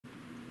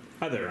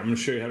Hi there, I'm going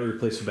to show you how to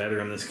replace the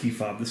battery on this key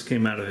fob. This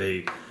came out of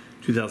a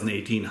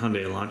 2018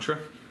 Hyundai Elantra.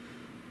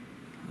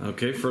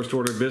 Okay, first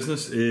order of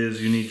business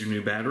is you need your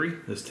new battery.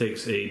 This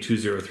takes a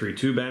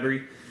 2032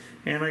 battery,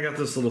 and I got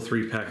this little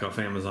 3-pack off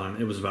Amazon.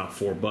 It was about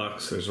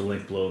 $4. There's a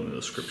link below in the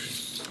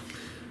description.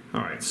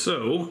 Alright,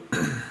 so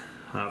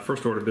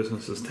first order of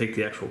business is take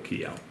the actual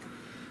key out.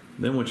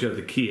 Then once you have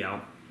the key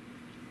out,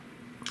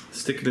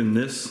 stick it in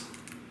this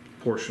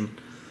portion,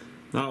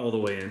 not all the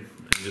way in,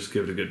 and just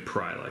give it a good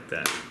pry like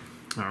that.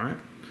 Alright,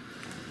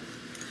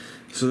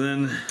 so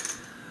then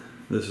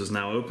this is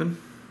now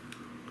open.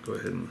 Go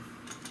ahead and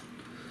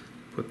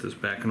put this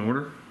back in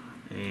order,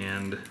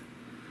 and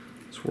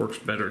this works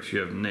better if you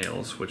have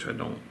nails, which I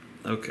don't.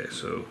 Okay,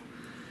 so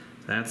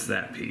that's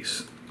that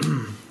piece.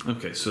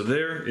 Okay, so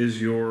there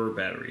is your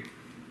battery.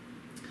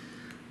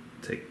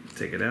 Take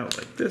it out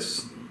like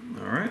this.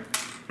 Alright.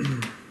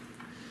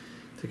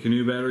 Take your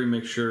new battery,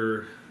 make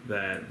sure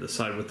that the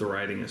side with the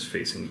writing is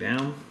facing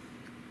down.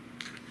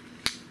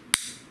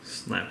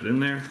 Snap it in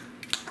there.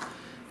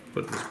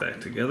 Put this back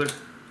together.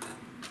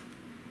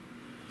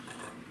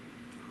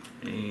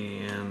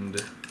 And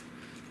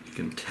you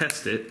can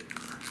test it.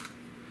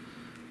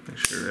 Make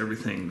sure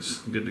everything's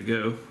good to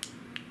go.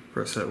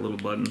 Press that little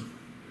button.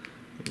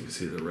 You can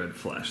see the red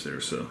flash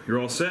there. So you're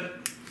all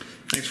set.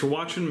 Thanks for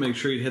watching. Make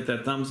sure you hit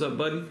that thumbs up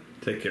button.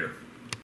 Take care.